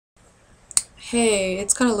Hey,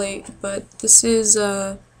 it's kind of late, but this is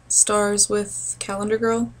Stars with Calendar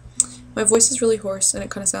Girl. My voice is really hoarse and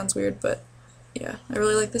it kind of sounds weird, but yeah, I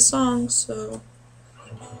really like this song, so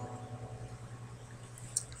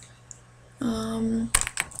um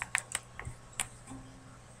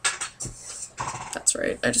that's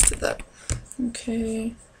right. I just did that.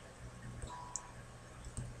 Okay.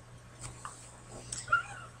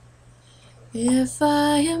 If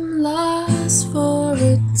I am lost for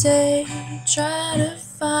a day, try to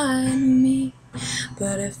find me.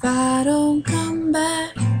 But if I don't come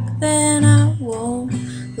back, then I won't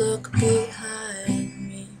look behind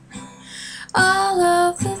me. All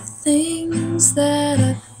of the things that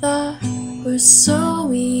I thought were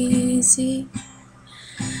so easy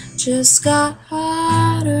just got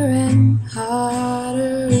harder and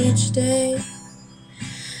harder each day.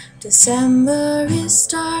 December is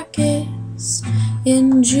darkest,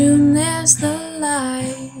 in June there's the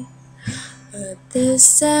light, but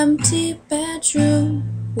this empty bedroom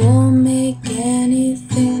won't make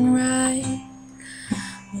anything right.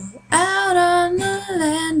 Well, out on the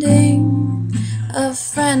landing, a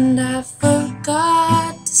friend I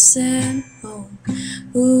forgot to send home,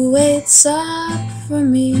 who waits up for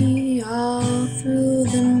me all through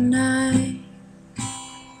the night.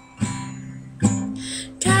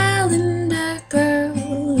 Calendar girl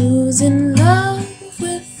who's in love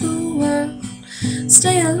with the world,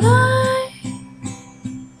 stay alive.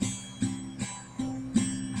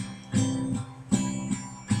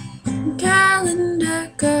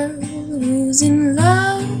 Calendar girl who's in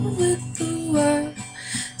love with the world,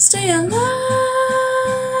 stay alive.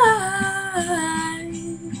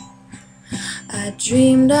 I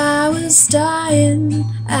dreamed I was dying,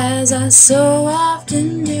 as I so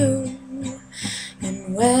often do,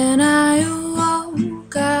 and when I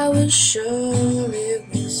awoke I was sure it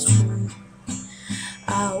was true.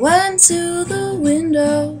 I went to the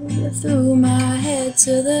window, threw my head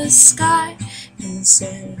to the sky, and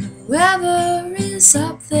said, whoever is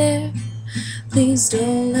up there, please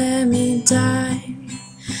don't let me die.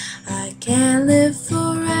 I can't live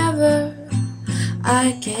forever,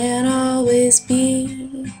 I can't always be.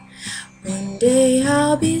 One day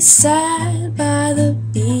I'll be sad by the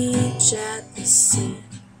beach at the sea.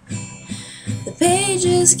 The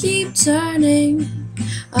pages keep turning,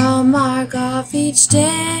 I'll mark off each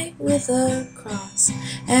day with a cross,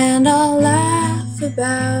 and I'll laugh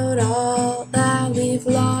about all that we've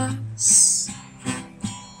lost.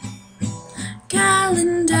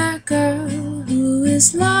 Calendar girl who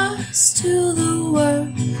is lost to the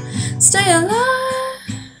world, stay alive.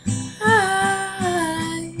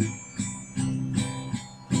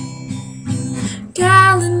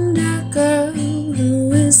 Calendar girl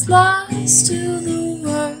who is lost to the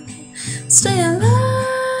world, stay alive.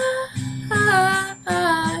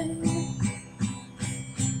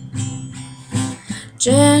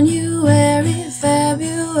 January,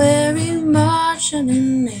 February, March, and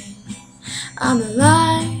in May, I'm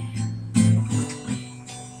alive.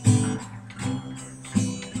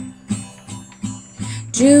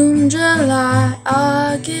 June, July,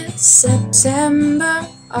 August, September,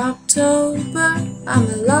 October, I'm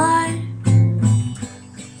alive.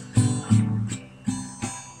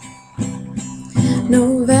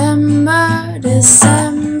 November,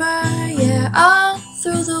 December, yeah, all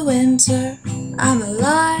through the winter, I'm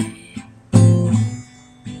alive.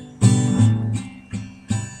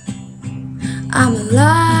 I'm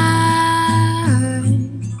alive.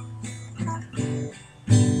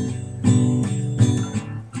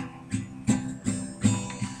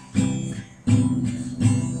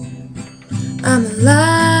 I'm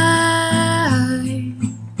alive.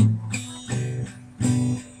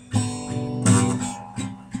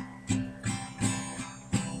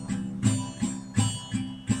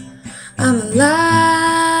 I'm alive.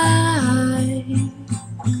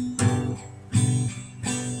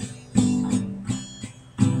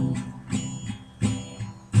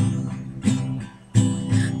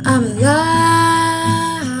 I'm alive.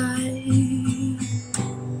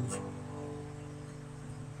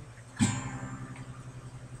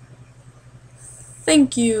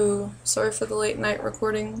 Thank you. Sorry for the late night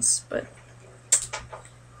recordings, but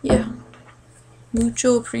yeah.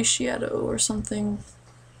 Mucho apreciado or something.